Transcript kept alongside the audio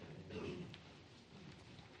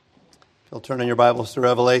You'll turn in your Bibles to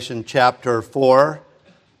Revelation chapter 4.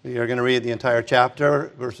 We are going to read the entire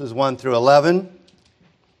chapter, verses 1 through 11.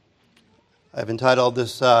 I've entitled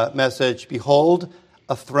this message, Behold,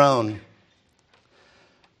 a Throne.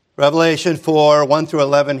 Revelation 4, 1 through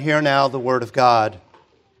 11, hear now the word of God.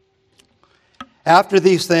 After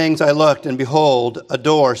these things I looked, and behold, a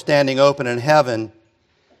door standing open in heaven.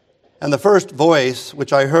 And the first voice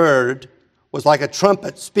which I heard was like a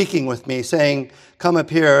trumpet speaking with me, saying, Come up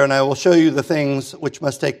here, and I will show you the things which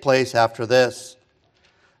must take place after this.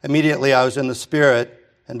 Immediately I was in the Spirit,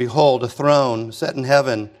 and behold, a throne set in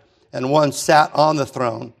heaven, and one sat on the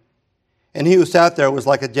throne. And he who sat there was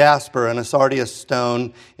like a jasper and a sardius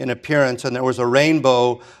stone in appearance, and there was a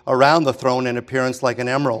rainbow around the throne in appearance like an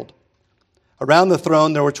emerald. Around the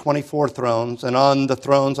throne there were 24 thrones, and on the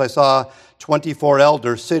thrones I saw 24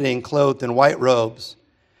 elders sitting, clothed in white robes.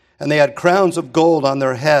 And they had crowns of gold on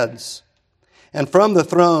their heads. And from the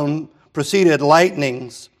throne proceeded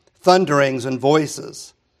lightnings, thunderings, and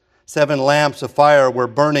voices. 7 lamps of fire were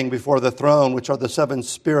burning before the throne, which are the 7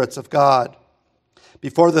 spirits of God.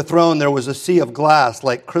 Before the throne there was a sea of glass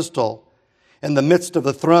like crystal. In the midst of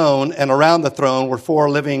the throne and around the throne were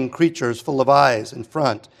 4 living creatures full of eyes in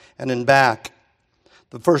front and in back.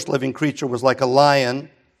 The first living creature was like a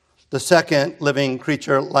lion, the second living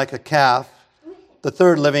creature like a calf. The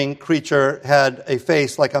third living creature had a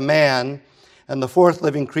face like a man, and the fourth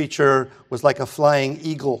living creature was like a flying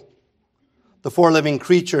eagle. The 4 living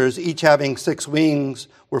creatures, each having 6 wings,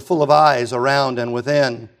 were full of eyes around and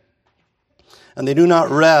within. And they do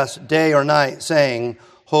not rest day or night, saying,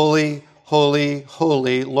 Holy, holy,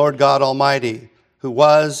 holy, Lord God Almighty, who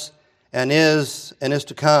was and is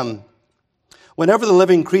to come. Whenever the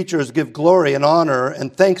living creatures give glory and honor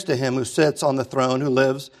and thanks to him who sits on the throne, who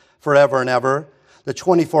lives forever and ever, the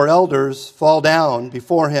 24 elders fall down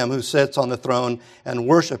before him who sits on the throne and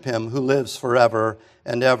worship him who lives forever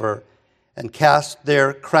and ever, and cast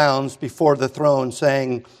their crowns before the throne,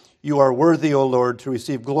 saying, You are worthy, O Lord, to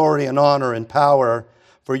receive glory and honor and power,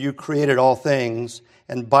 for you created all things,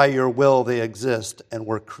 and by your will they exist and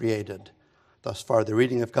were created. Thus far, the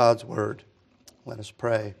reading of God's word. Let us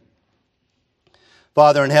pray.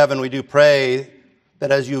 Father in heaven, we do pray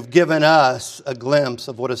that as you've given us a glimpse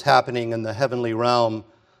of what is happening in the heavenly realm,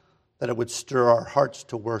 that it would stir our hearts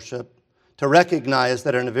to worship, to recognize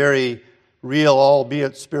that in a very real,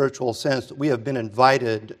 albeit spiritual sense, that we have been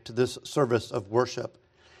invited to this service of worship.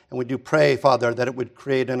 And we do pray, Father, that it would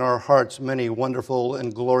create in our hearts many wonderful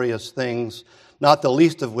and glorious things, not the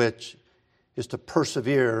least of which is to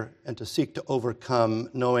persevere and to seek to overcome,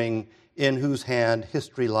 knowing in whose hand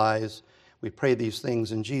history lies. We pray these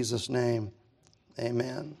things in Jesus' name.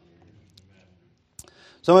 Amen.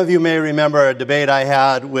 Some of you may remember a debate I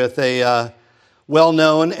had with a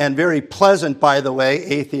well-known and very pleasant, by the way,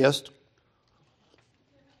 atheist,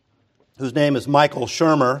 whose name is Michael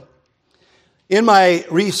Shermer. In my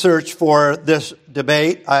research for this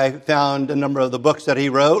debate, I found a number of the books that he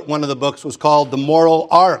wrote. One of the books was called The Moral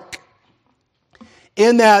Arc.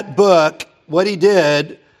 In that book, what he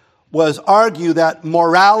did was argue that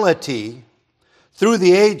morality through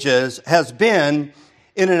the ages has been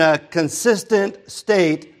in a consistent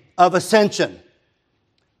state of ascension.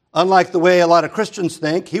 Unlike the way a lot of Christians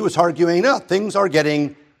think, he was arguing, no, things are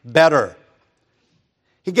getting better.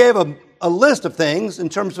 He gave a list of things in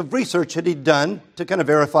terms of research that he'd done to kind of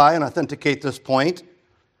verify and authenticate this point.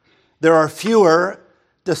 There are fewer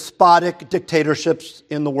despotic dictatorships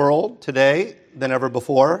in the world today than ever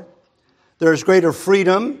before. There is greater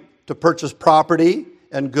freedom to purchase property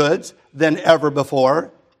and goods than ever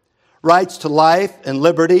before. Rights to life and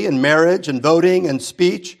liberty and marriage and voting and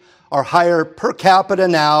speech are higher per capita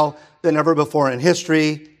now than ever before in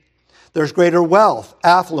history. There's greater wealth,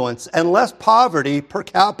 affluence, and less poverty per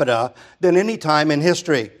capita than any time in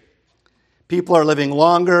history. People are living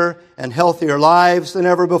longer and healthier lives than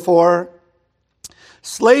ever before.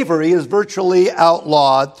 Slavery is virtually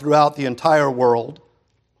outlawed throughout the entire world.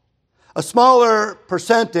 A smaller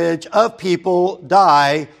percentage of people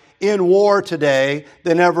die in war today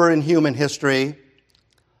than ever in human history.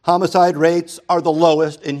 Homicide rates are the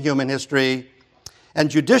lowest in human history.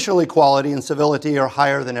 And judicial equality and civility are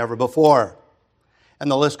higher than ever before.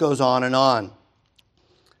 And the list goes on and on.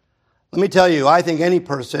 Let me tell you, I think any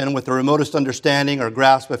person with the remotest understanding or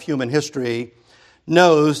grasp of human history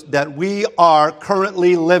knows that we are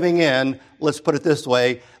currently living in, let's put it this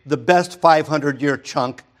way, the best 500-year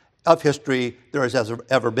chunk of history there has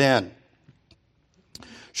ever been.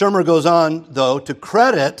 Shermer goes on, though, to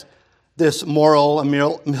credit this moral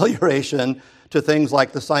amelioration to things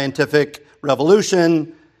like the scientific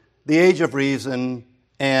revolution, the age of reason,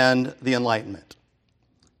 and the Enlightenment.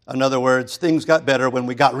 In other words, things got better when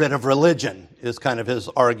we got rid of religion, is kind of his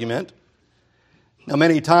argument. Now,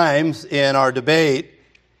 many times in our debate,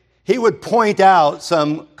 he would point out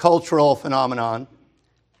some cultural phenomenon.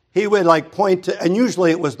 He would point to, and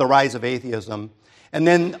usually it was the rise of atheism. And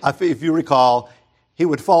then, if you recall, he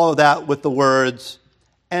would follow that with the words,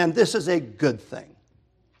 and this is a good thing.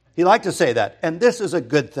 He liked to say that, and this is a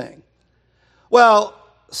good thing. Well,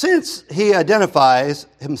 since he identifies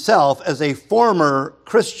himself as a former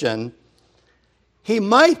Christian, he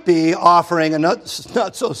might be offering a not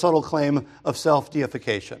so subtle claim of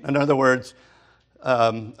self-deification. In other words,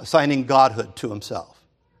 assigning godhood to himself.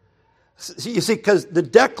 You see, because the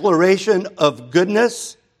declaration of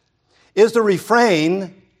goodness is the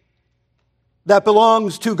refrain that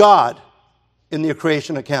belongs to God in the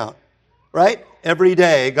creation account, right? Every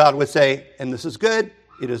day, God would say, and this is good,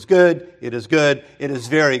 it is good, it is good, it is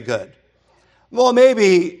very good. Well,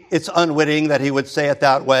 maybe it's unwitting that he would say it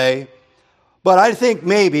that way, but I think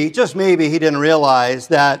maybe, just maybe, he didn't realize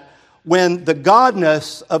that when the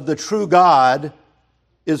godness of the true God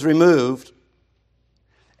is removed,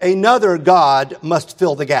 another God must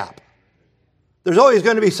fill the gap. There's always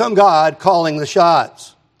going to be some God calling the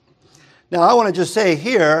shots. Now, I want to just say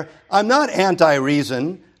here, I'm not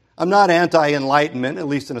anti-reason. I'm not anti-enlightenment, at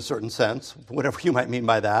least in a certain sense, whatever you might mean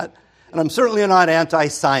by that. And I'm certainly not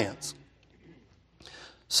anti-science.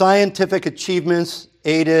 Scientific achievements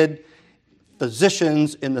aided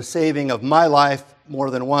physicians in the saving of my life more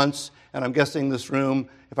than once. And I'm guessing this room,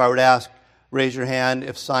 if I were to ask, raise your hand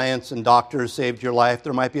if science and doctors saved your life,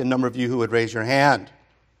 there might be a number of you who would raise your hand.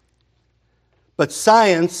 But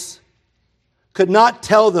science could not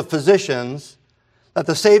tell the physicians that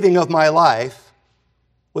the saving of my life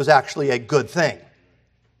was actually a good thing.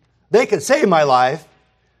 They could save my life,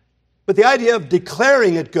 but the idea of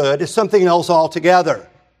declaring it good is something else altogether.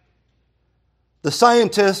 The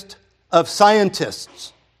scientist of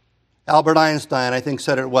scientists, Albert Einstein, I think,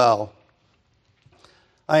 said it well.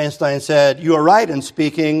 Einstein said, "You are right in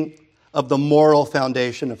speaking of the moral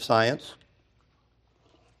foundation of science,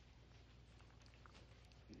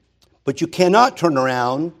 but you cannot turn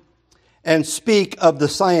around and speak of the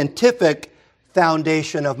scientific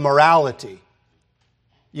foundation of morality."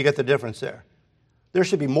 You get the difference there. There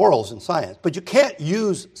should be morals in science, but you can't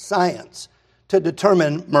use science to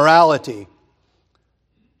determine morality.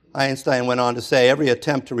 Einstein went on to say, every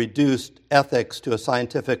attempt to reduce ethics to a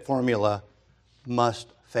scientific formula must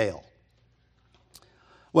fail.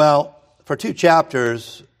 Well, for 2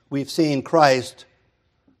 chapters, we've seen Christ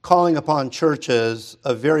calling upon churches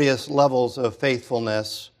of various levels of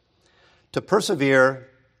faithfulness to persevere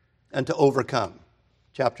and to overcome.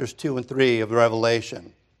 Chapters 2 and 3 of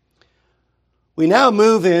Revelation. We now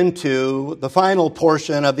move into the final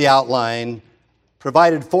portion of the outline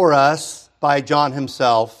provided for us by John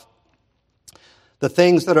himself, the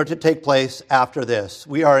things that are to take place after this.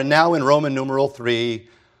 We are now in Roman numeral 3,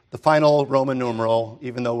 the final Roman numeral,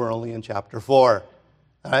 even though we're only in chapter 4.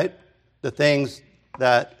 All right? The things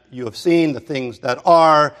that you have seen, the things that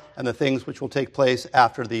are, and the things which will take place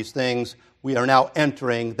after these things. We are now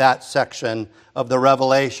entering that section of the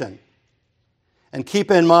Revelation. And keep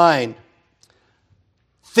in mind,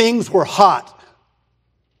 things were hot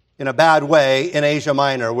in a bad way in Asia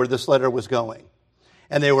Minor, where this letter was going.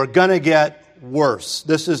 And they were going to get worse.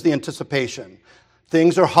 This is the anticipation.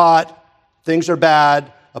 Things are hot, things are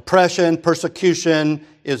bad, oppression, persecution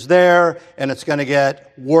is there, and it's going to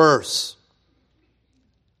get worse.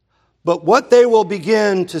 But what they will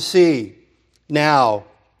begin to see now,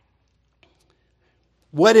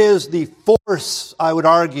 what is the force, I would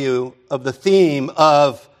argue, of the theme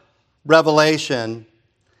of Revelation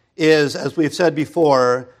is, as we've said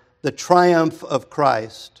before, the triumph of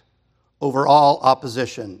Christ over all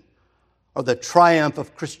opposition, or the triumph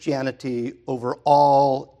of Christianity over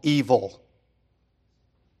all evil.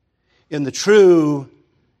 In the true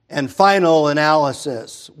and final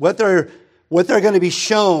analysis, what they're going to be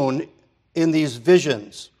shown in these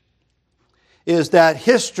visions is that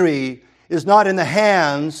history is not in the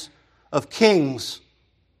hands of kings,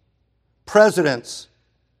 presidents,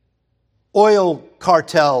 oil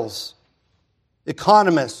cartels,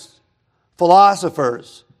 economists,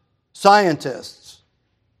 philosophers, scientists,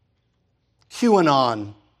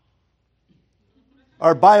 QAnon,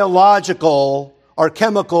 our biological, our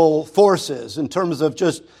chemical forces in terms of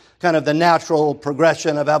just kind of the natural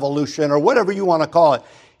progression of evolution or whatever you want to call it.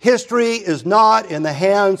 History is not in the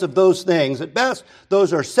hands of those things. At best,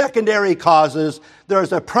 those are secondary causes.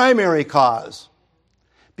 There's a primary cause.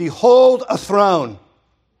 Behold a throne.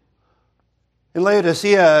 In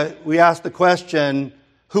Laodicea, we ask the question,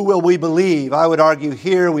 who will we believe? I would argue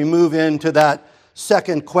here we move into that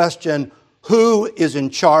second question, who is in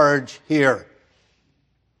charge here?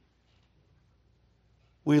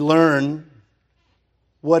 We learn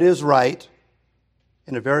what is right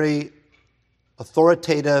in a very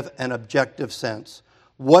authoritative and objective sense.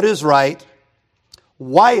 What is right,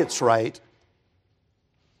 why it's right,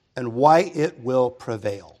 and why it will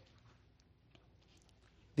prevail.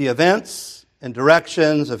 The events and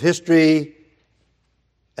directions of history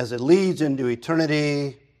as it leads into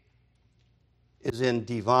eternity is in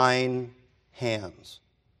divine hands.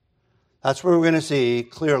 That's what we're going to see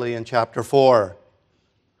clearly in chapter 4.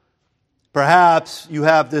 Perhaps you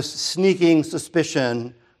have this sneaking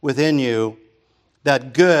suspicion within you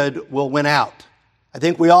that good will win out. I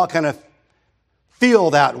think we all kind of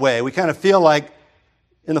feel that way. We kind of feel like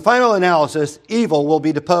in the final analysis, evil will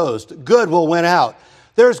be deposed. Good will win out.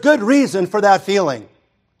 There's good reason for that feeling.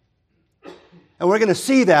 And we're going to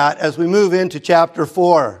see that as we move into chapter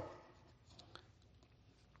 4.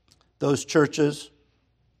 Those churches,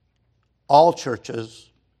 all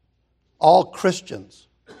Christians,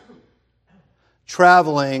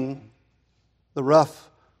 traveling the rough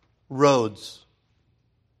roads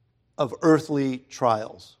of earthly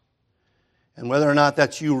trials. And whether or not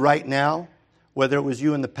that's you right now, whether it was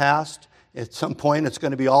you in the past, at some point it's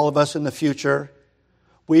going to be all of us in the future,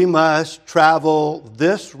 we must travel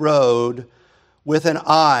this road with an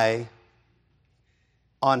eye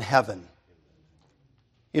on heaven.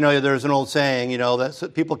 You know, there's an old saying,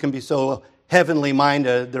 that people can be so heavenly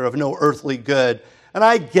minded, they're of no earthly good. And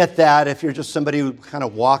I get that if you're just somebody who kind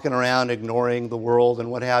of walking around ignoring the world and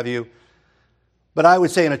what have you. But I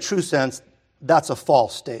would say in a true sense, that's a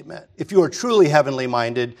false statement. If you are truly heavenly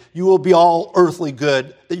minded, you will be all earthly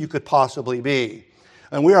good that you could possibly be.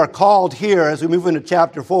 And we are called here, as we move into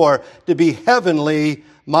chapter 4, to be heavenly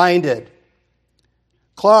minded.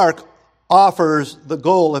 Clark offers the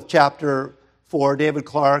goal of chapter 4. David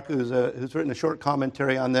Clark, who's written a short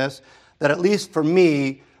commentary on this, that at least for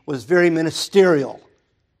me was very ministerial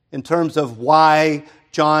in terms of why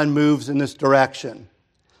John moves in this direction.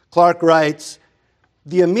 Clark writes,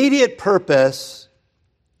 the immediate purpose,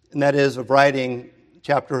 and that is of writing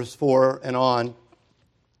chapters 4 and on,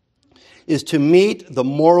 is to meet the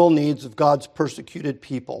moral needs of God's persecuted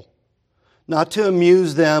people, not to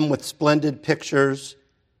amuse them with splendid pictures,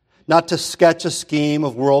 not to sketch a scheme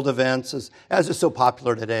of world events, as is so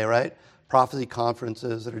popular today, right? Prophecy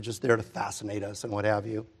conferences that are just there to fascinate us and what have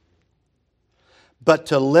you. But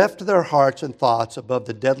to lift their hearts and thoughts above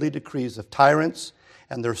the deadly decrees of tyrants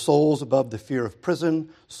and their souls above the fear of prison,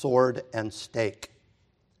 sword, and stake.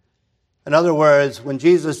 In other words, when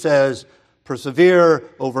Jesus says, persevere,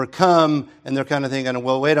 overcome, and they're kind of thinking,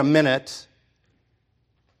 well, wait a minute.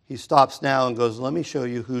 He stops now and goes, let me show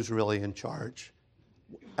you who's really in charge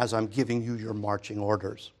as I'm giving you your marching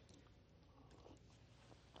orders.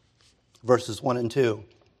 Verses 1 and 2.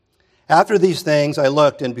 After these things I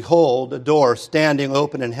looked, and behold, a door standing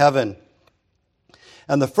open in heaven.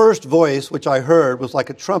 And the first voice which I heard was like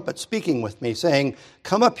a trumpet speaking with me, saying,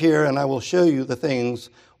 come up here, and I will show you the things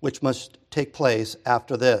which must take place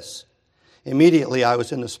after this. Immediately I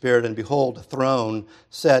was in the Spirit, and behold, a throne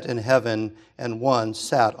set in heaven, and one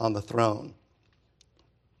sat on the throne.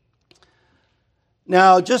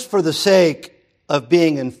 Now, just for the sake of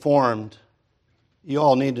being informed, you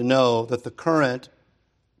all need to know that the current,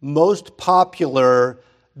 most popular,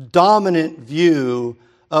 dominant view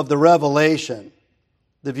of the Revelation,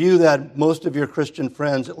 the view that most of your Christian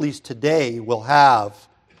friends, at least today, will have,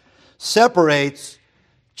 separates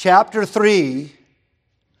chapter 3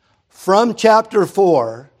 from chapter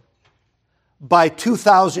 4 by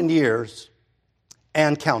 2,000 years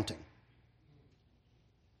and counting.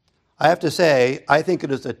 I have to say, I think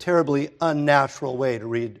it is a terribly unnatural way to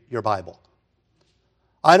read your Bible.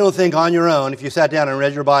 I don't think on your own, if you sat down and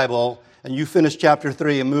read your Bible and you finished chapter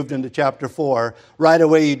 3 and moved into chapter 4, right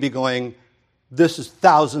away you'd be going, this is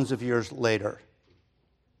thousands of years later.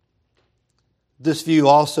 This view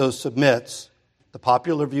also submits, the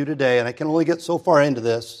popular view today, and I can only get so far into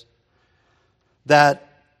this,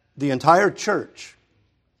 that the entire church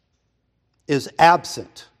is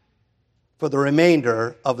absent for the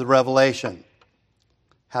remainder of the Revelation,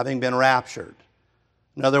 having been raptured.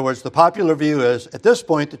 In other words, the popular view is, at this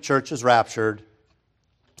point, the church is raptured,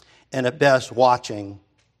 and at best watching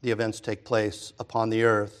the events take place upon the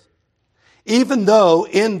earth. Even though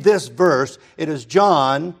in this verse, it is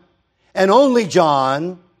John, and only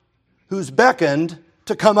John, who's beckoned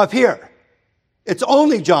to come up here. It's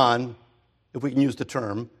only John, if we can use the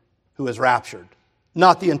term, who is raptured,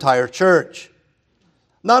 not the entire church.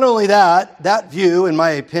 Not only that, that view, in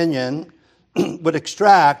my opinion, would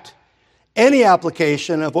extract any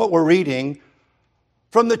application of what we're reading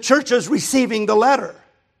from the churches receiving the letter.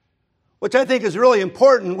 Which I think is really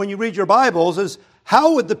important when you read your Bibles, is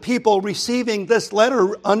how would the people receiving this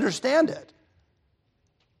letter understand it?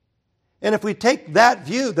 And if we take that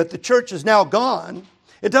view that the church is now gone,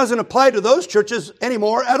 it doesn't apply to those churches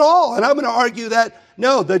anymore at all. And I'm going to argue that,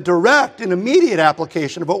 no, the direct and immediate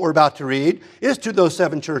application of what we're about to read is to those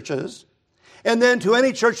 7 churches, and then to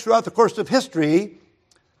any church throughout the course of history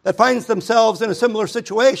that finds themselves in a similar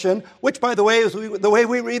situation, which, by the way, is the way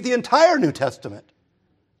we read the entire New Testament.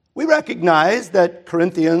 We recognize that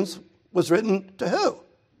Corinthians was written to who?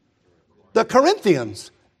 The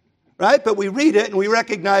Corinthians, right? But we read it and we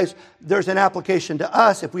recognize there's an application to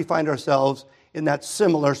us if we find ourselves in that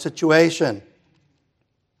similar situation.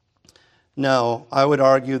 No, I would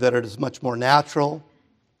argue that it is much more natural,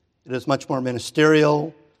 it is much more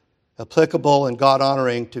ministerial, applicable, and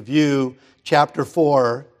God-honoring to view chapter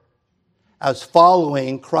 4 as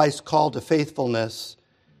following Christ's call to faithfulness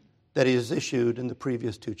that he has issued in the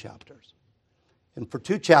previous 2 chapters. And for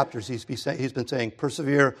 2 chapters, he's been saying,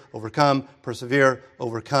 persevere, overcome,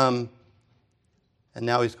 and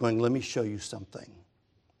now he's going, let me show you something.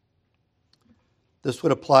 This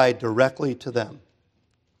would apply directly to them.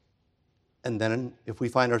 And then if we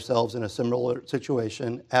find ourselves in a similar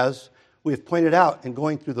situation, as we've pointed out in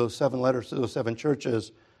going through those 7 letters to those 7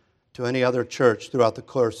 churches, to any other church throughout the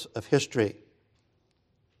course of history.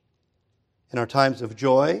 In our times of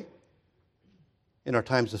joy, in our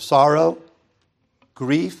times of sorrow,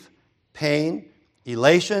 grief, pain,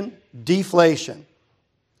 elation, deflation,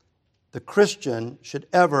 the Christian should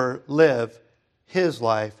ever live his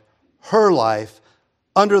life, her life,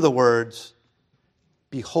 under the words,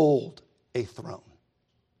 behold a throne.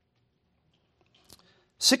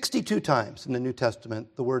 62 times in the New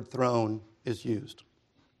Testament, the word throne is used.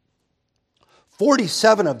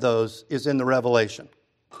 47 of those is in the Revelation.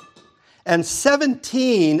 And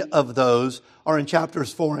 17 of those are in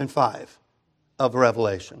chapters 4 and 5 of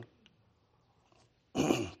Revelation.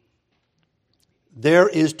 There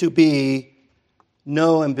is to be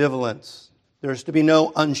no ambivalence. There is to be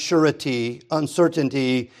no uncertainty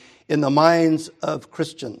in the minds of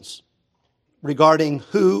Christians regarding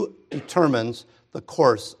who determines the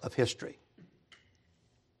course of history.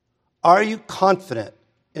 Are you confident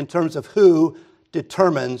in terms of who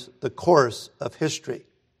determines the course of history?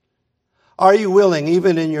 Are you willing,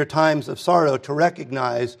 even in your times of sorrow, to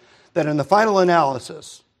recognize that in the final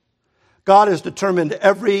analysis, God has determined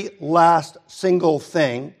every last single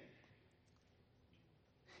thing,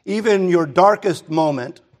 even your darkest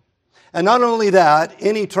moment? And not only that,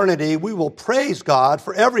 in eternity, we will praise God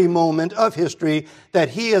for every moment of history that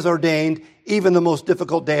He has ordained, even the most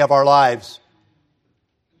difficult day of our lives.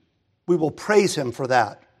 We will praise Him for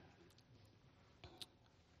that.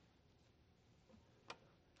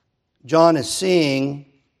 John is seeing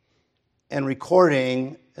and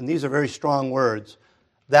recording, and these are very strong words,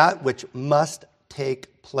 that which must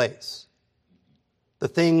take place. The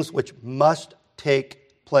things which must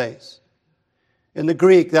take place. In the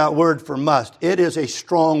Greek, that word for must, it is a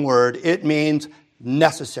strong word. It means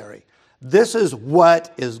necessary. This is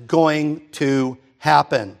what is going to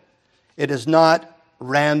happen. It is not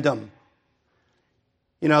random.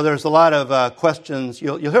 You know, there's a lot of questions.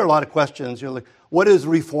 You'll hear a lot of questions. You're like, what is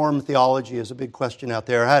Reformed theology is a big question out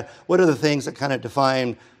there. What are the things that kind of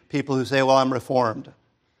define people who say, well, I'm Reformed?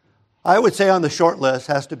 I would say on the short list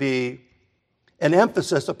has to be an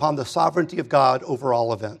emphasis upon the sovereignty of God over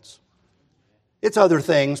all events. It's other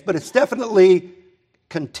things, but it definitely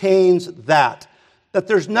contains that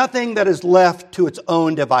there's nothing that is left to its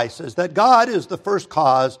own devices, that God is the first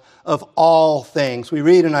cause of all things. We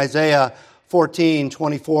read in Isaiah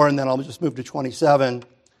 14:24, and then I'll just move to 27.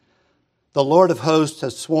 The Lord of hosts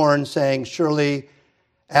has sworn, saying, surely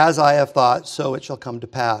as I have thought, so it shall come to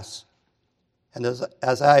pass. And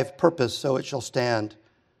as I have purposed, so it shall stand.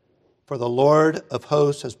 For the Lord of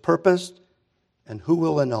hosts has purposed, and who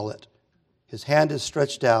will annul it? His hand is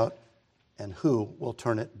stretched out, and who will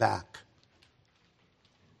turn it back?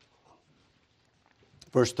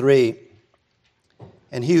 Verse 3,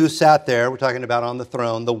 and he who sat there, we're talking about on the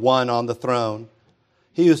throne, the one on the throne,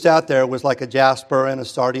 he who sat there was like a jasper and a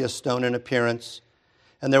sardius stone in appearance,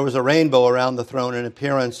 and there was a rainbow around the throne in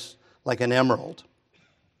appearance like an emerald.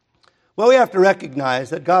 Well, we have to recognize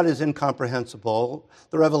that God is incomprehensible.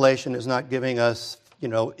 The revelation is not giving us,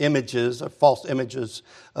 images or false images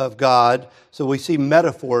of God. So we see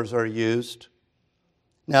metaphors are used.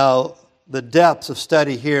 Now, the depths of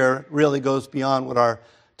study here really goes beyond what our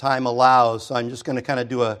time allows. So I'm just going to kind of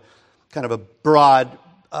do a broad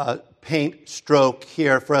paint stroke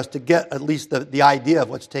here for us to get at least the idea of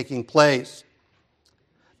what's taking place.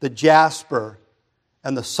 The jasper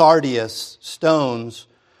and the sardius stones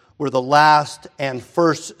were the last and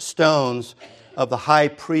first stones of the high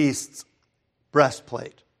priest's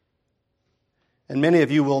breastplate. And many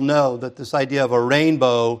of you will know that this idea of a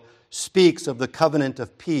rainbow speaks of the covenant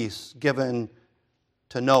of peace given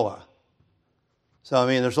to Noah. So,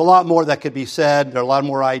 there's a lot more that could be said. There are a lot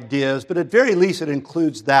more ideas, but at very least it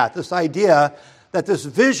includes that. This idea that this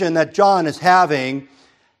vision that John is having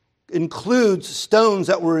includes stones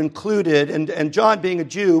that were included, and John, being a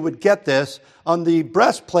Jew, would get this on the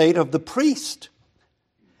breastplate of the priest.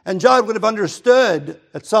 And John would have understood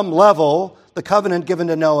at some level the covenant given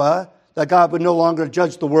to Noah, that God would no longer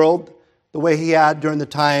judge the world the way he had during the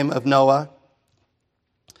time of Noah.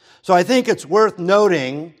 So I think it's worth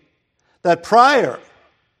noting that prior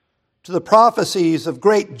to the prophecies of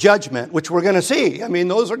great judgment, which we're going to see,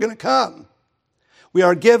 those are going to come, we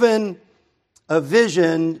are given a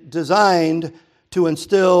vision designed to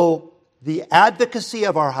instill the advocacy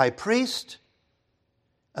of our high priest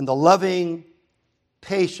and the loving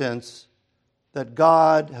patience that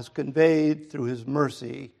God has conveyed through his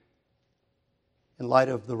mercy in light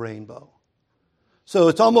of the rainbow. So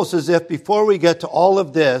it's almost as if before we get to all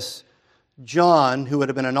of this, John, who would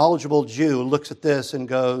have been a knowledgeable Jew, looks at this and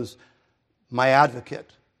goes, my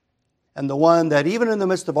advocate, and the one that even in the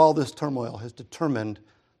midst of all this turmoil has determined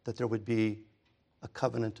that there would be a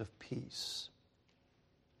covenant of peace.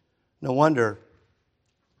 No wonder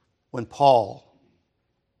when Paul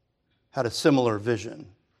had a similar vision,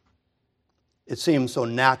 it seemed so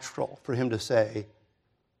natural for him to say,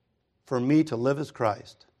 for me to live as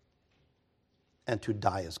Christ and to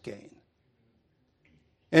die as gain.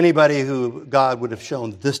 Anybody who God would have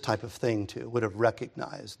shown this type of thing to would have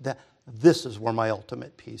recognized that this is where my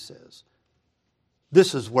ultimate peace is.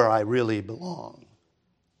 This is where I really belong.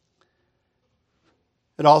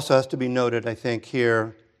 It also has to be noted, I think,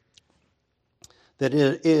 here that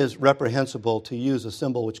it is reprehensible to use a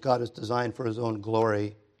symbol which God has designed for his own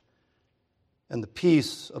glory and the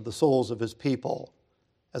peace of the souls of his people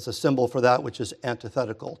as a symbol for that which is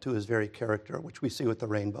antithetical to his very character, which we see with the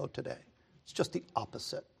rainbow today. It's just the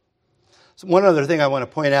opposite. So one other thing I want to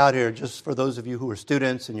point out here, just for those of you who are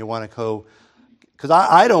students and you want to go, because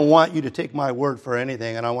I don't want you to take my word for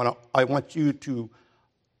anything, and I want you to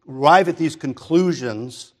arrive at these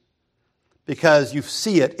conclusions because you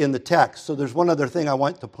see it in the text. So there's one other thing I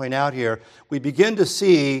want to point out here. We begin to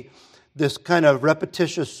see this kind of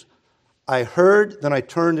repetitious, I heard, then I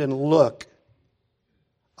turned and looked.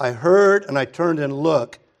 I heard and I turned and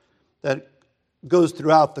looked, that goes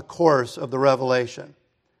throughout the course of the Revelation,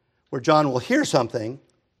 where John will hear something,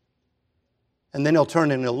 and then he'll turn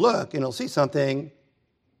and he'll look, and he'll see something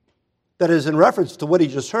that is in reference to what he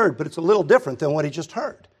just heard, but it's a little different than what he just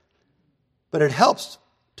heard. But it helps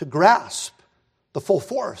to grasp the full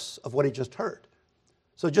force of what he just heard.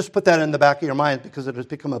 So just put that in the back of your mind, because it'll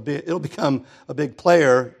become a big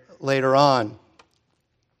player later on.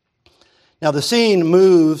 Now the scene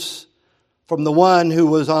moves from the one who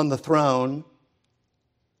was on the throne,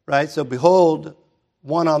 right? So behold,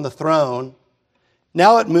 one on the throne.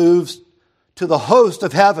 Now it moves to the host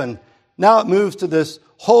of heaven. Now it moves to this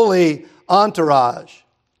holy entourage.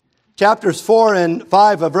 Chapters 4 and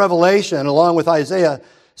 5 of Revelation, along with Isaiah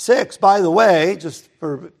 6, by the way, just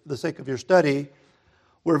for the sake of your study,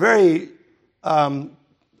 were very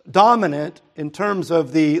dominant in terms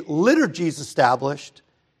of the liturgies established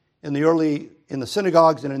in the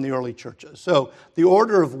synagogues and in the early churches. So the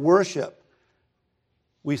order of worship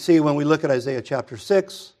we see when we look at Isaiah chapter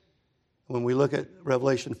 6, when we look at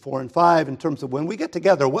Revelation 4 and 5, in terms of when we get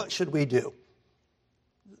together, what should we do?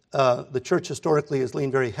 The church historically has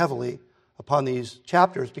leaned very heavily upon these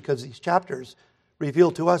chapters because these chapters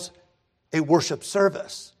reveal to us a worship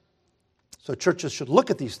service. So churches should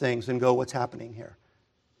look at these things and go, what's happening here?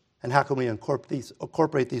 And how can we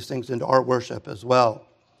incorporate these things into our worship as well?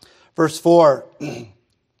 Verse 4.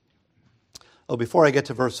 Before I get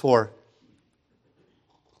to verse 4,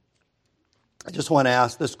 I just want to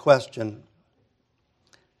ask this question.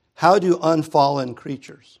 How do unfallen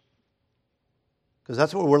creatures, because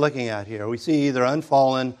that's what we're looking at here, we see either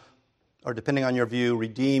unfallen or, depending on your view,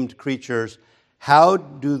 redeemed creatures, how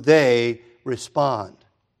do they respond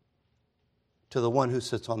to the one who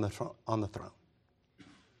sits on the throne?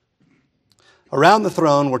 Around the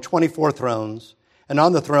throne were 24 thrones, and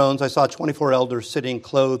on the thrones I saw 24 elders sitting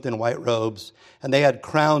clothed in white robes, and they had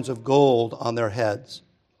crowns of gold on their heads.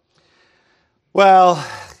 Well,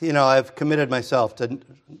 I've committed myself to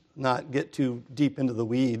not get too deep into the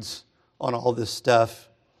weeds on all this stuff.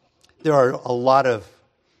 There are a lot of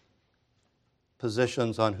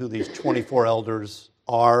positions on who these 24 elders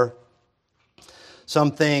are.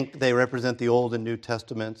 Some think they represent the Old and New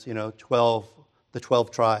Testaments, the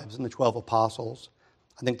 12 tribes and the 12 apostles.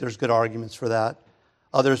 I think there's good arguments for that.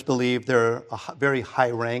 Others believe they're a very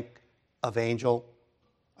high rank of angel.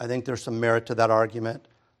 I think there's some merit to that argument.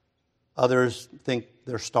 Others think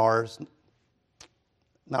they're stars.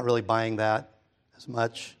 Not really buying that as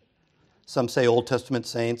much. Some say Old Testament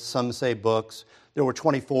saints, some say books. There were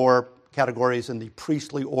 24 categories in the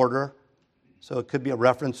priestly order, so it could be a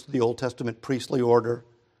reference to the Old Testament priestly order.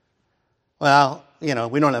 Well, we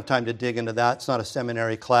don't have time to dig into that. It's not a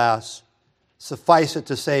seminary class. Suffice it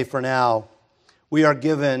to say for now, we are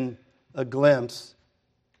given a glimpse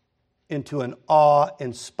into an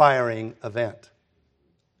awe-inspiring event.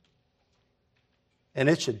 And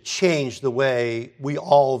it should change the way we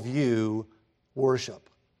all view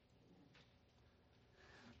worship.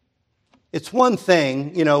 It's one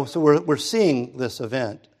thing, so we're seeing this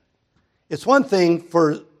event. It's one thing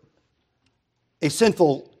for a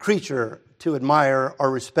sinful creature to admire or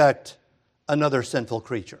respect another sinful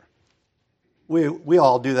creature. We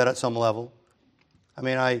all do that at some level. I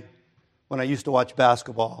mean, when I used to watch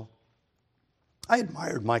basketball, I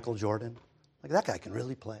admired Michael Jordan. Like, that guy can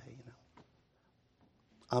really play,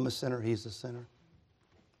 I'm a sinner, he's a sinner.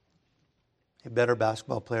 A better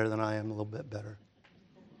basketball player than I am, a little bit better.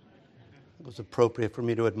 It was appropriate for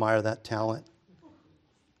me to admire that talent.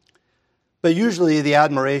 But usually the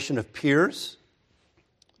admiration of peers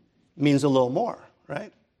means a little more,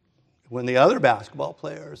 right? When the other basketball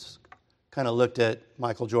players kind of looked at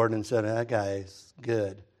Michael Jordan and said, that guy's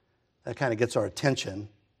good, that kind of gets our attention.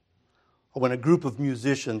 Or when a group of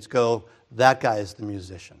musicians go, that guy is the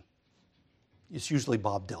musician. It's usually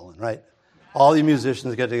Bob Dylan, right? All the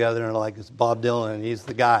musicians get together and are like, it's Bob Dylan, he's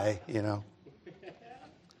the guy,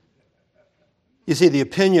 You see, the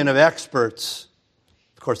opinion of experts,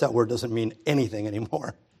 of course that word doesn't mean anything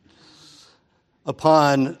anymore,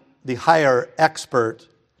 upon the higher expert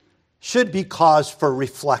should be cause for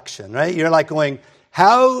reflection, right? You're like going,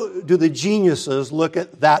 how do the geniuses look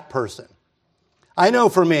at that person? I know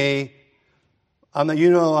for me, those of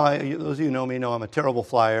you who know me know I'm a terrible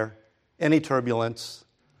flyer. Any turbulence,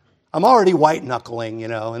 I'm already white-knuckling,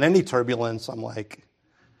 and any turbulence, I'm like,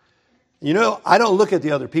 I don't look at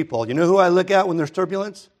the other people. You know who I look at when there's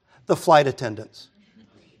turbulence? The flight attendants.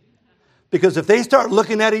 Because if they start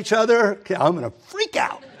looking at each other, I'm going to freak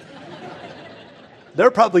out.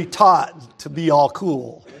 They're probably taught to be all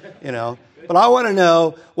cool, But I want to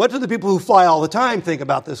know, what do the people who fly all the time think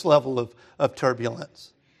about this level of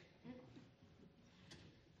turbulence?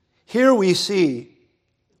 Here we see,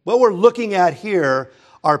 what we're looking at here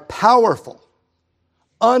are powerful,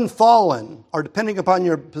 unfallen, or depending upon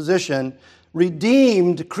your position,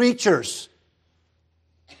 redeemed creatures.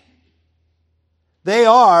 They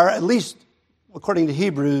are, at least according to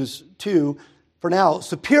Hebrews 2, for now,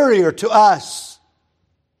 superior to us.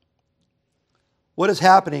 What is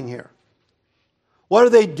happening here? What are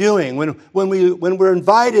they doing? When we're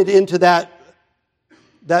invited into that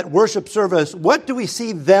worship service, what do we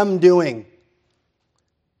see them doing?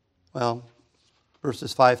 Well,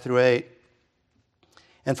 verses 5 through 8.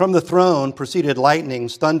 And from the throne proceeded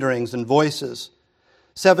lightnings, thunderings, and voices.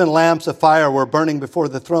 7 lamps of fire were burning before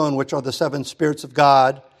the throne, which are the 7 spirits of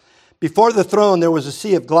God. Before the throne there was a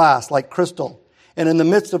sea of glass like crystal. And in the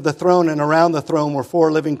midst of the throne and around the throne were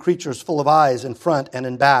 4 living creatures full of eyes in front and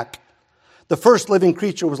in back. The first living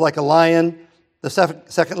creature was like a lion, the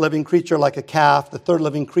second living creature like a calf, the third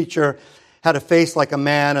living creature had a face like a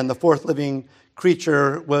man, and the fourth living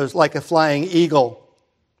creature was like a flying eagle.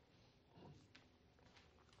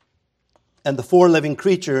 And the 4 living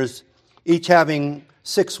creatures, each having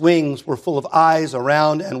 6 wings, were full of eyes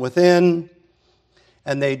around and within.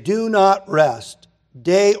 And they do not rest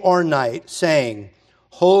day or night, saying,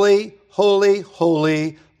 Holy, holy,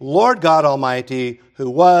 holy, Lord God Almighty, who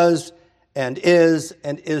was and is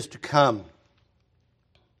to come.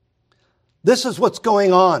 This is what's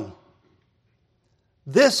going on.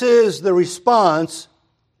 This is the response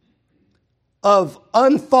of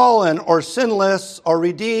unfallen or sinless or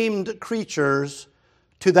redeemed creatures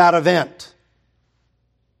to that event.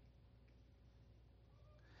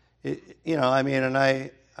 And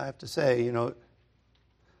I have to say, I don't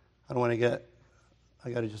want to I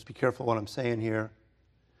got to just be careful what I'm saying here.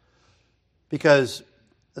 Because,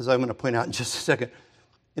 as I'm going to point out in just a second,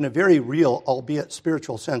 in a very real, albeit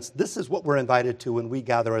spiritual sense, this is what we're invited to when we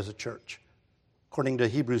gather as a church. According to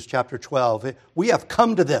Hebrews chapter 12, we have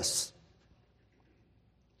come to this.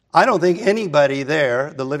 I don't think anybody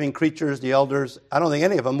there, the living creatures, the elders, I don't think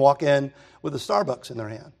any of them walk in with a Starbucks in their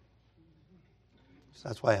hand. So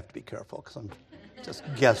that's why I have to be careful, because I'm just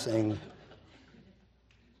guessing.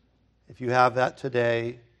 If you have that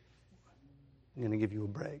today, I'm going to give you a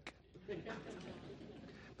break.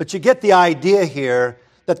 But you get the idea here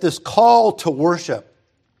that this call to worship,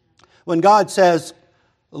 when God says,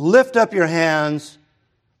 lift up your hands,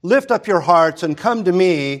 lift up your hearts, and come to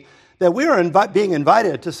me, that we are being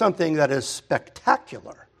invited to something that is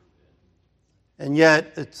spectacular. And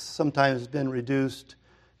yet it's sometimes been reduced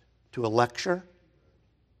to a lecture,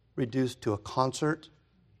 reduced to a concert.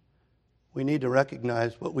 We need to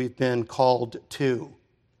recognize what we've been called to.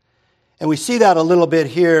 And we see that a little bit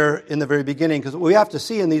here in the very beginning, because what we have to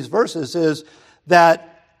see in these verses is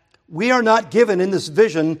that we are not given in this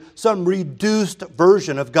vision some reduced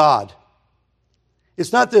version of God.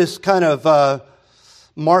 It's not this kind of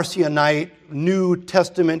Marcionite, New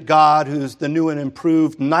Testament God who's the new and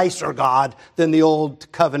improved, nicer God than the Old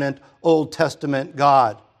Covenant, Old Testament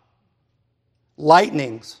God.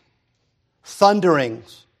 Lightnings,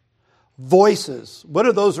 thunderings, voices. What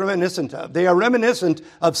are those reminiscent of? They are reminiscent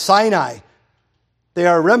of Sinai. They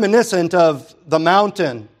are reminiscent of the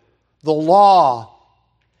mountain, the law.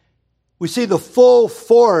 We see the full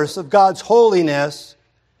force of God's holiness.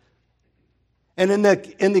 And in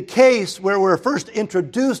the case where we're first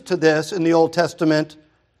introduced to this in the Old Testament,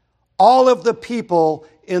 all of the people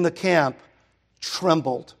in the camp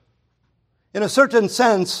trembled. In a certain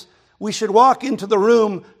sense, we should walk into the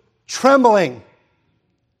room trembling.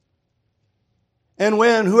 And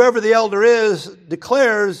when whoever the elder is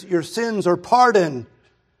declares your sins are pardoned,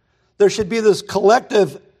 there should be this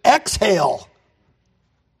collective exhale.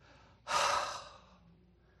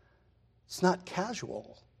 It's not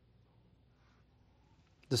casual.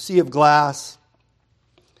 The sea of glass,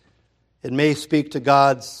 it may speak to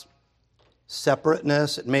God's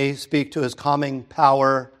separateness. It may speak to his calming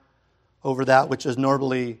power over that which is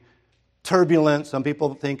normally turbulent. Some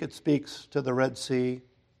people think it speaks to the Red Sea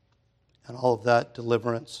and all of that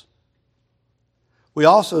deliverance. We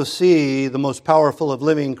also see the most powerful of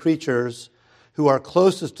living creatures who are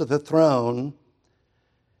closest to the throne.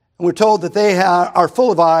 And we're told that they are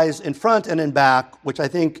full of eyes in front and in back, which I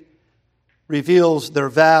think reveals their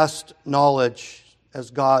vast knowledge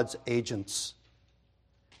as God's agents.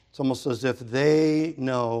 It's almost as if they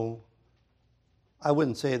know. I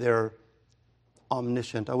wouldn't say they're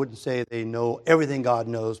omniscient. I wouldn't say they know everything God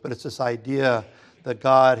knows, but it's this idea that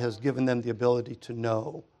God has given them the ability to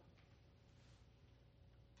know.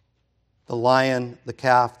 The lion, the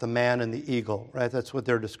calf, the man, and the eagle, right? That's what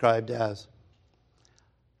they're described as.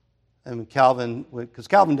 And Calvin, because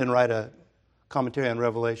Calvin didn't write a commentary on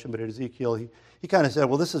Revelation, but at Ezekiel, he kind of said,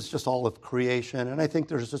 well, this is just all of creation. And I think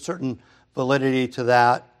there's a certain validity to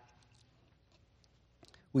that.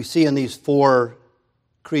 We see in these four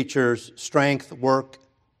creatures strength, work,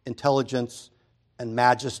 intelligence, and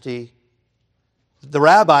majesty. The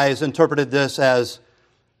rabbis interpreted this as,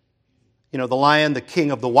 the lion, the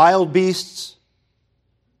king of the wild beasts,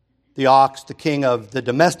 the ox, the king of the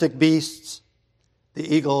domestic beasts,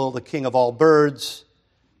 the eagle, the king of all birds,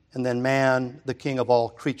 and then man, the king of all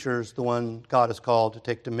creatures, the one God has called to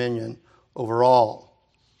take dominion over all.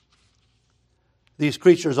 These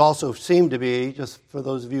creatures also seem to be, just for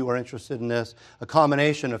those of you who are interested in this, a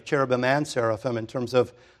combination of cherubim and seraphim in terms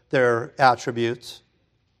of their attributes.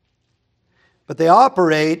 But they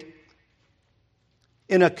operate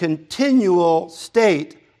in a continual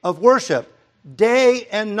state of worship. Day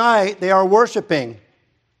and night they are worshiping,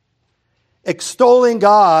 extolling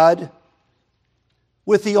God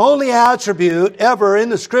with the only attribute ever in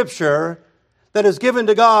the Scripture that is given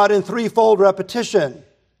to God in threefold repetition.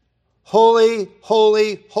 Holy,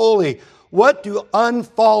 holy, holy. What do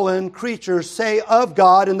unfallen creatures say of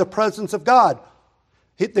God in the presence of God?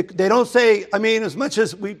 They don't say, as much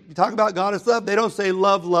as we talk about God as love, they don't say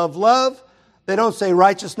love, love, love. They don't say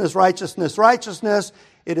righteousness, righteousness, righteousness.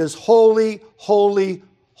 It is holy, holy,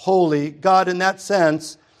 holy. God in that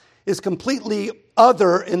sense is completely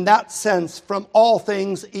other in that sense from all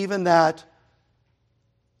things, even that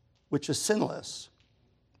which is sinless.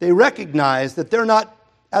 They recognize that they're not,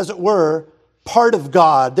 as it were, part of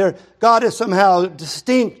God. God is somehow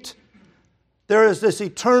distinct. There is this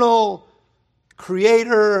eternal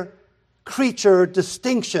creator-creature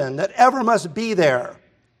distinction that ever must be there.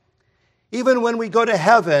 Even when we go to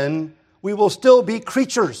heaven, we will still be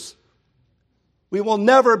creatures. We will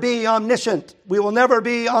never be omniscient. We will never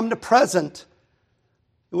be omnipresent.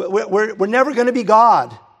 We're never going to be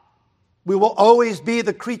God. We will always be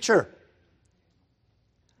the creature.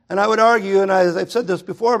 And I would argue, and I've said this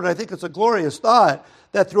before, but I think it's a glorious thought,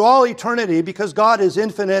 that through all eternity, because God is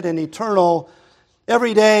infinite and eternal,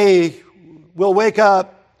 every day we'll wake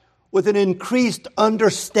up with an increased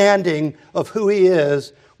understanding of who He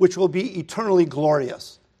is, which will be eternally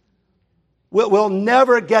glorious. We'll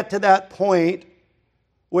never get to that point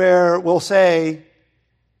where we'll say,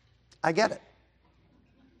 I get it.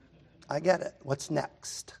 I get it. What's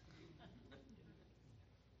next?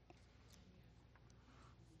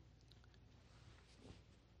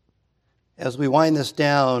 As we wind this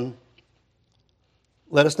down,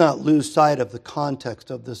 let us not lose sight of the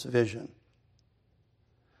context of this vision.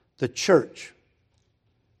 The church,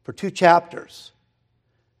 for 2 chapters,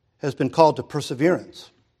 has been called to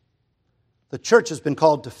perseverance. The church has been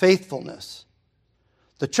called to faithfulness.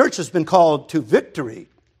 The church has been called to victory,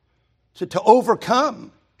 to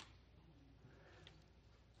overcome.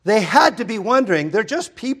 They had to be wondering, they're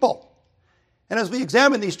just people. And as we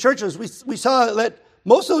examine these churches, we saw that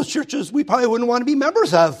most of those churches we probably wouldn't want to be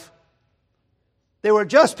members of. They were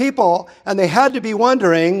just people, and they had to be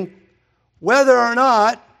wondering whether or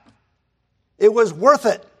not it was worth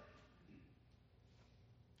it.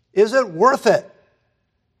 Is it worth it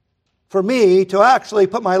for me to actually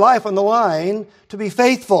put my life on the line to be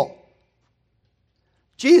faithful?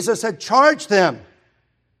 Jesus had charged them,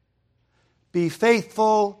 be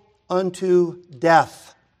faithful unto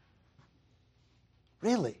death.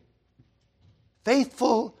 Really?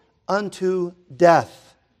 Faithful unto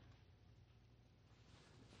death.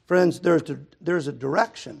 Friends, there's a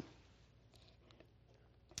direction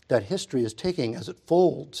that history is taking as it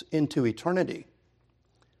folds into eternity.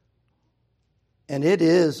 And it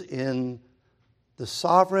is in the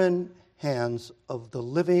sovereign hands of the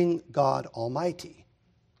living God Almighty.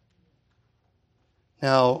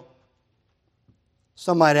 Now,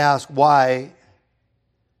 some might ask why,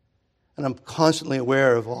 and I'm constantly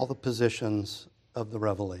aware of all the positions of the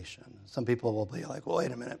Revelation. Some people will be like, well,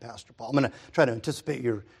 wait a minute, Pastor Paul. I'm going to try to anticipate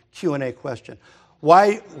your Q&A question.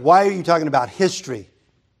 Why are you talking about history?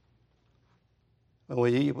 Well,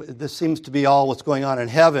 this seems to be all what's going on in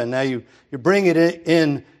heaven. Now you bring it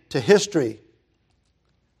into history.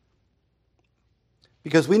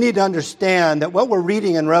 Because we need to understand that what we're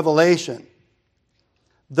reading in Revelation,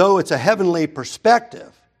 though it's a heavenly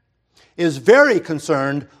perspective, is very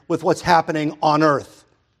concerned with what's happening on earth.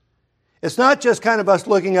 It's not just kind of us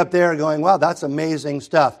looking up there and going, wow, that's amazing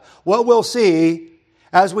stuff. What we'll see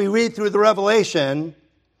as we read through the Revelation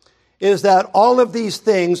is that all of these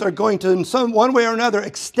things are going to, in some one way or another,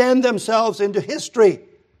 extend themselves into history.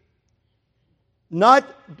 Not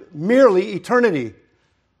merely eternity.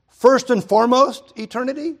 First and foremost,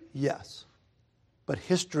 eternity? Yes. But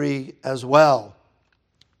history as well.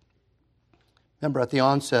 Remember, at the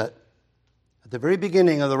onset, at the very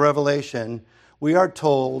beginning of the Revelation, we are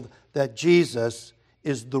told that Jesus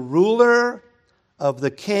is the ruler of the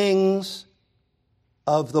kings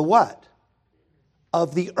of the what?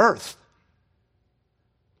 Of the earth.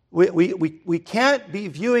 We can't be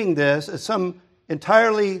viewing this as some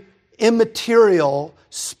entirely immaterial,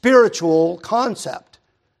 spiritual concept.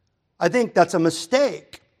 I think that's a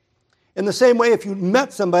mistake. In the same way, if you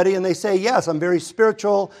met somebody and they say, yes, I'm very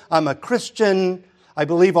spiritual, I'm a Christian, I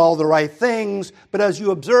believe all the right things, but as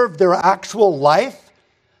you observe their actual life,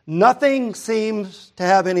 nothing seems to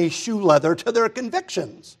have any shoe leather to their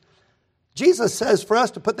convictions. Jesus says for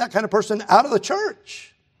us to put that kind of person out of the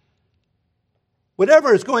church.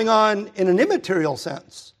 Whatever is going on in an immaterial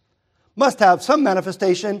sense must have some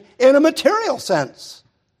manifestation in a material sense.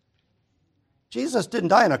 Jesus didn't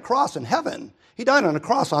die on a cross in heaven. He died on a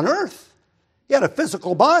cross on earth. He had a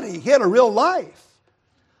physical body. He had a real life.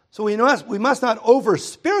 So we must not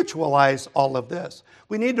over-spiritualize all of this.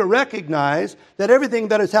 We need to recognize that everything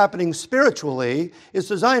that is happening spiritually is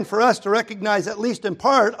designed for us to recognize, at least in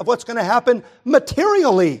part, of what's going to happen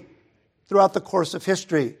materially throughout the course of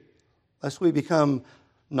history. Lest we become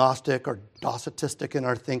Gnostic or Docetistic in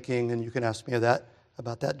our thinking, and you can ask me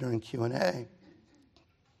about that during Q&A.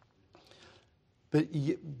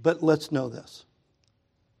 But let's know this.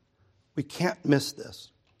 We can't miss this.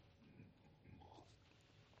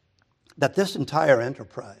 That this entire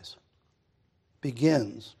enterprise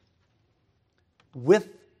begins with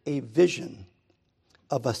a vision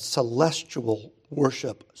of a celestial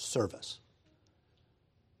worship service.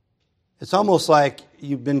 It's almost like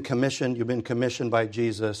you've been commissioned by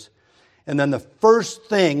Jesus, and then the first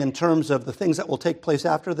thing in terms of the things that will take place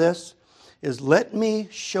after this is let me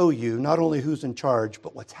show you not only who's in charge,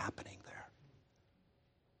 but what's happening there.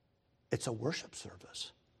 It's a worship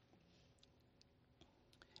service.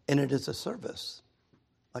 And it is a service,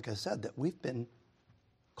 like I said, that we've been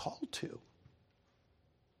called to.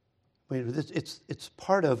 I mean, it's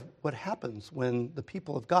part of what happens when the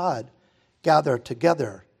people of God gather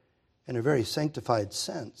together in a very sanctified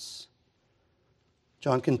sense.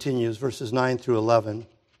 John continues, verses 9 through 11.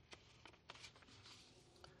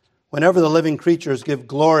 Whenever the living creatures give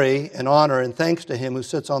glory and honor and thanks to him who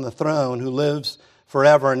sits on the throne, who lives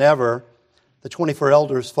forever and ever, the 24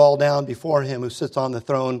 elders fall down before him who sits on the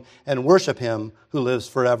throne and worship him who lives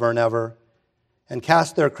forever and ever, and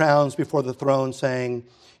cast their crowns before the throne, saying,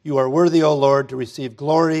 "You are worthy, O Lord, to receive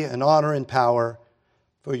glory and honor and power,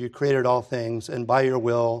 for you created all things, and by your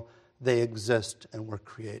will they exist and were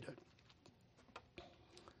created."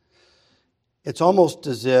 It's almost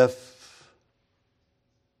as if,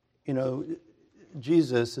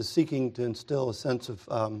 Jesus is seeking to instill a sense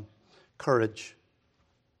of courage.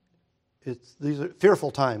 These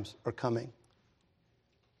fearful times are coming.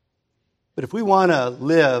 But if we want to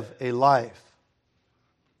live a life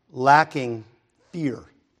lacking fear,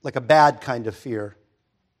 like a bad kind of fear,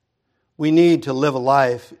 we need to live a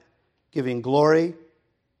life giving glory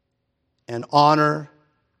and honor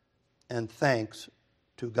and thanks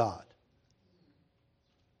to God.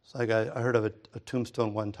 It's like I heard of a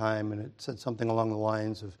tombstone one time, and it said something along the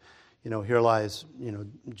lines of, here lies,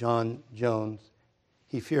 John Jones.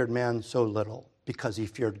 He feared man so little because he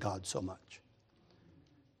feared God so much.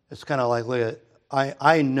 It's kind of like, look at,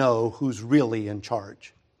 I know who's really in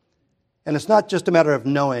charge. And it's not just a matter of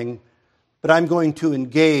knowing, but I'm going to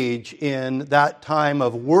engage in that time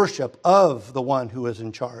of worship of the one who is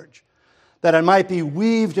in charge. That I might be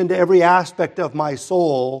weaved into every aspect of my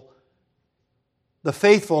soul the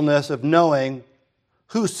faithfulness of knowing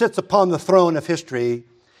who sits upon the throne of history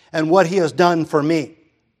and what he has done for me.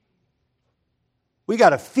 We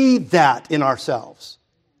got to feed that in ourselves.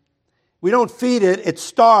 We don't feed it, it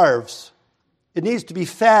starves. It needs to be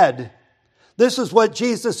fed. This is what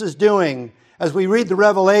Jesus is doing as we read the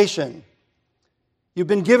Revelation. You've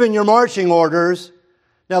been given your marching orders.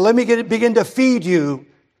 Now let me begin to feed you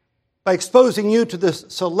by exposing you to this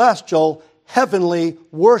celestial, heavenly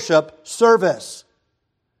worship service.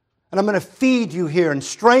 And I'm going to feed you here and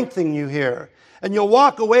strengthen you here. And you'll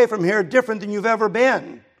walk away from here different than you've ever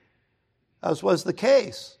been, as was the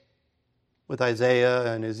case with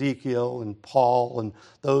Isaiah and Ezekiel and Paul and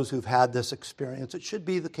those who've had this experience. It should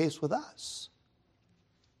be the case with us.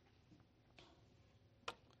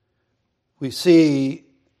 We see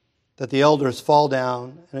that the elders fall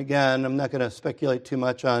down. And again, I'm not going to speculate too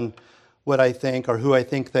much on what I think or who I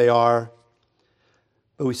think they are.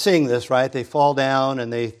 But we sing this, right? They fall down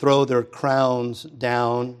and they throw their crowns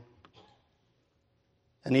down.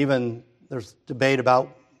 And even there's debate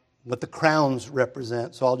about what the crowns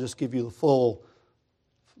represent. So I'll just give you the full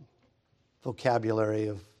vocabulary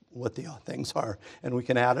of what the things are. And we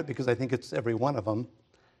can add it because I think it's every one of them.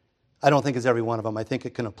 I don't think it's every one of them. I think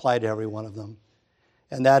it can apply to every one of them.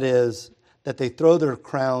 And that is that they throw their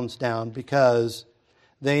crowns down because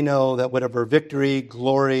they know that whatever victory,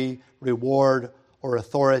 glory, reward, or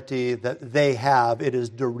authority that they have, it is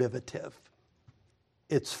derivative.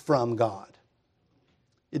 It's from God.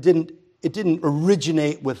 It didn't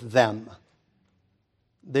originate with them.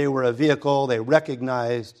 They were a vehicle. They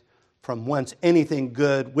recognized from whence anything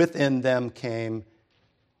good within them came,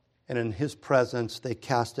 and in his presence they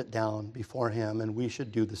cast it down before him, and we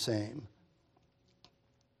should do the same.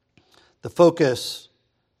 The focus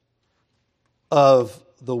of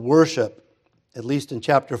the worship, at least in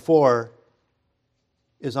chapter 4,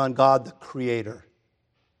 is on God the Creator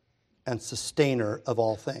and Sustainer of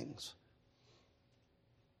all things.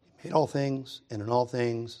 He made all things, and in all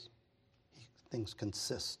things, things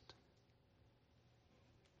consist.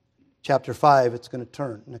 Chapter 5, it's going to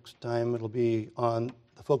turn. Next time it'll be on,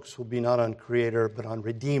 the focus will be not on Creator, but on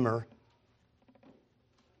Redeemer.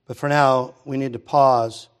 But for now, we need to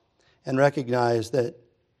pause and recognize that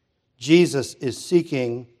Jesus is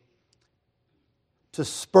seeking to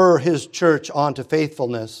spur his church on to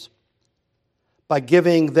faithfulness by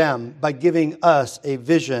giving us a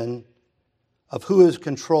vision of who is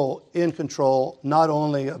in control not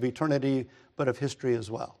only of eternity, but of history as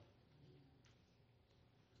well.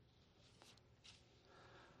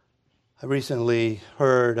 I recently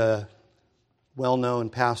heard a well-known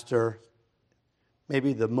pastor,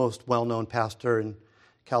 maybe the most well-known pastor in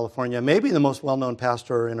California, maybe the most well-known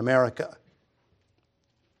pastor in America.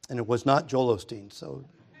 And it was not Joel Osteen, so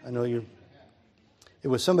I know it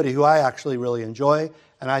was somebody who I actually really enjoy,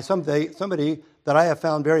 and somebody that I have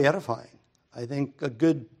found very edifying. I think a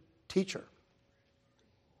good teacher.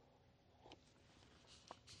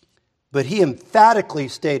 But he emphatically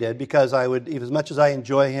stated, because as much as I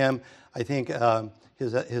enjoy him, I think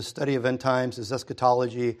his study of end times, his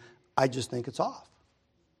eschatology, I just think it's off.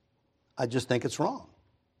 I just think it's wrong.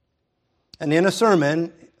 And in a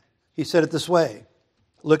sermon, he said it this way.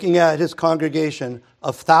 Looking at his congregation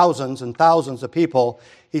of thousands and thousands of people,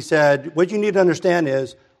 he said, what you need to understand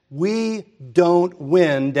is We don't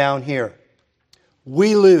win down here.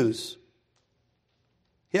 We lose.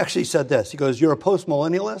 He actually said this. He goes, you're a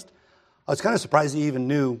postmillennialist? I was kind of surprised he even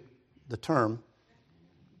knew the term.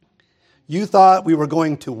 You thought we were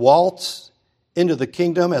going to waltz into the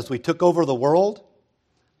kingdom as we took over the world?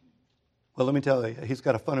 Well, let me tell you, he's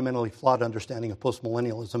got a fundamentally flawed understanding of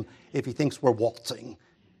postmillennialism if he thinks we're waltzing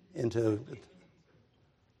into.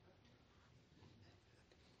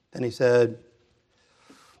 Then he said,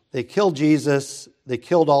 they killed Jesus, they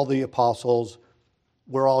killed all the apostles,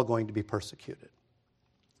 we're all going to be persecuted.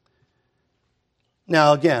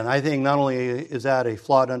 Now, again, I think not only is that a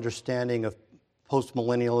flawed understanding of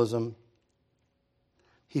postmillennialism,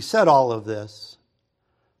 he said all of this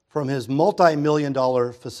from his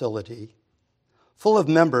multi-million-dollar facility, full of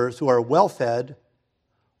members who are well-fed,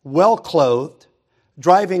 well-clothed,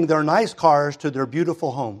 driving their nice cars to their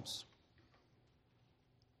beautiful homes.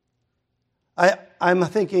 I'm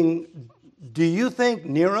thinking, do you think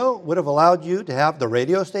Nero would have allowed you to have the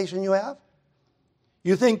radio station you have?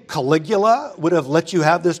 You think Caligula would have let you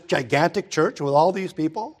have this gigantic church with all these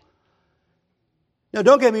people? Now,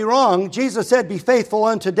 don't get me wrong. Jesus said, be faithful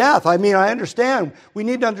unto death. I mean, I understand. We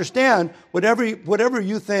need to understand whatever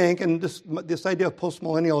you think, and this idea of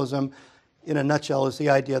postmillennialism, in a nutshell, is the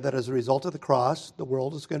idea that as a result of the cross, the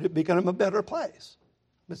world is going to become a better place.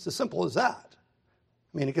 It's as simple as that.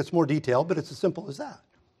 I mean, it gets more detailed, but it's as simple as that.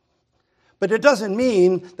 But it doesn't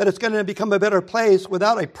mean that it's going to become a better place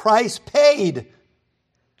without a price paid.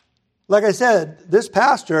 Like I said, this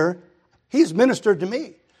pastor, he's ministered to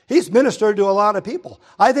me. He's ministered to a lot of people.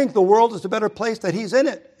 I think the world is a better place that he's in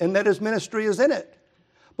it and that his ministry is in it.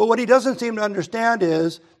 But what he doesn't seem to understand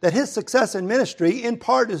is that his success in ministry, in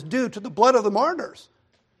part, is due to the blood of the martyrs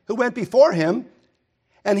who went before him.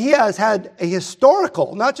 And he has had a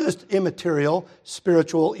historical, not just immaterial,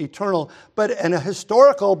 spiritual, eternal, but a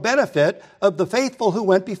historical benefit of the faithful who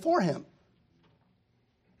went before him.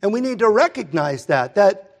 And we need to recognize that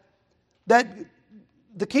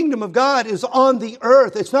the kingdom of God is on the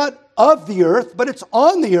earth. It's not of the earth, but it's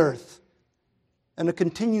on the earth. And it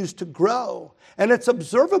continues to grow. And it's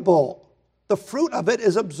observable. The fruit of it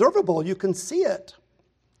is observable. You can see it.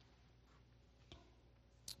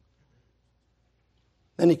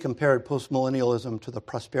 Then he compared postmillennialism to the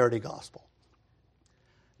prosperity gospel.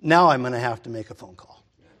 Now I'm going to have to make a phone call.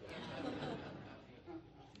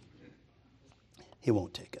 He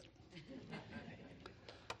won't take it.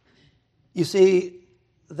 You see,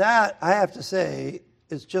 that, I have to say,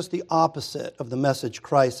 is just the opposite of the message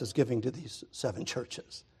Christ is giving to these 7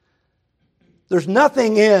 churches. There's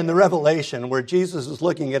nothing in the Revelation where Jesus is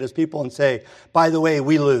looking at his people and say, by the way,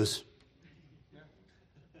 we lose.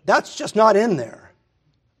 That's just not in there.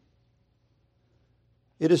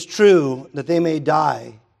 It is true that they may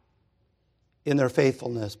die in their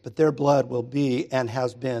faithfulness, but their blood will be and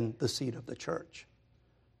has been the seed of the church.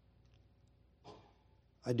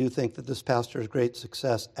 I do think that this pastor's great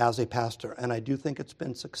success as a pastor, and I do think it's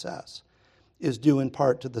been success, is due in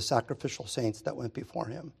part to the sacrificial saints that went before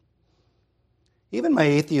him. Even my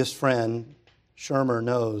atheist friend, Shermer,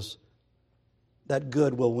 knows that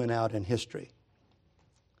good will win out in history.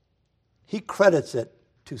 He credits it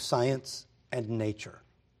to science and nature.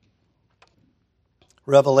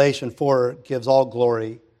 Revelation 4 gives all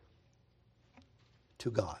glory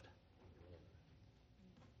to God.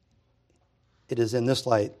 It is in this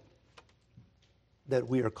light that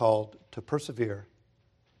we are called to persevere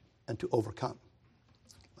and to overcome.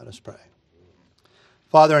 Let us pray.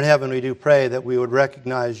 Father in heaven, we do pray that we would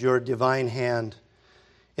recognize your divine hand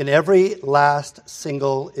in every last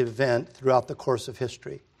single event throughout the course of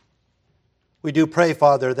history. We do pray,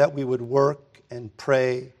 Father, that we would work and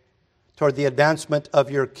pray toward the advancement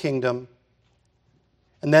of your kingdom,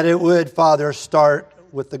 and that it would, Father, start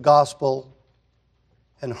with the gospel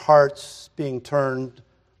and hearts being turned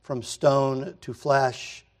from stone to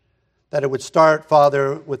flesh, that it would start,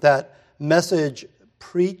 Father, with that message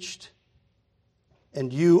preached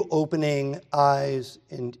and you opening eyes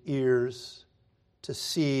and ears to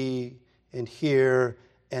see and hear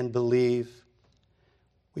and believe.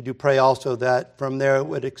 We do pray also that from there it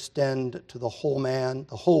would extend to the whole man,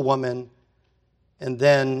 the whole woman, and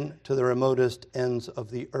then to the remotest ends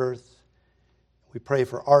of the earth. We pray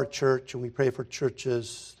for our church and we pray for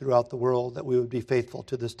churches throughout the world that we would be faithful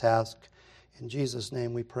to this task. In Jesus'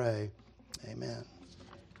 name we pray. Amen.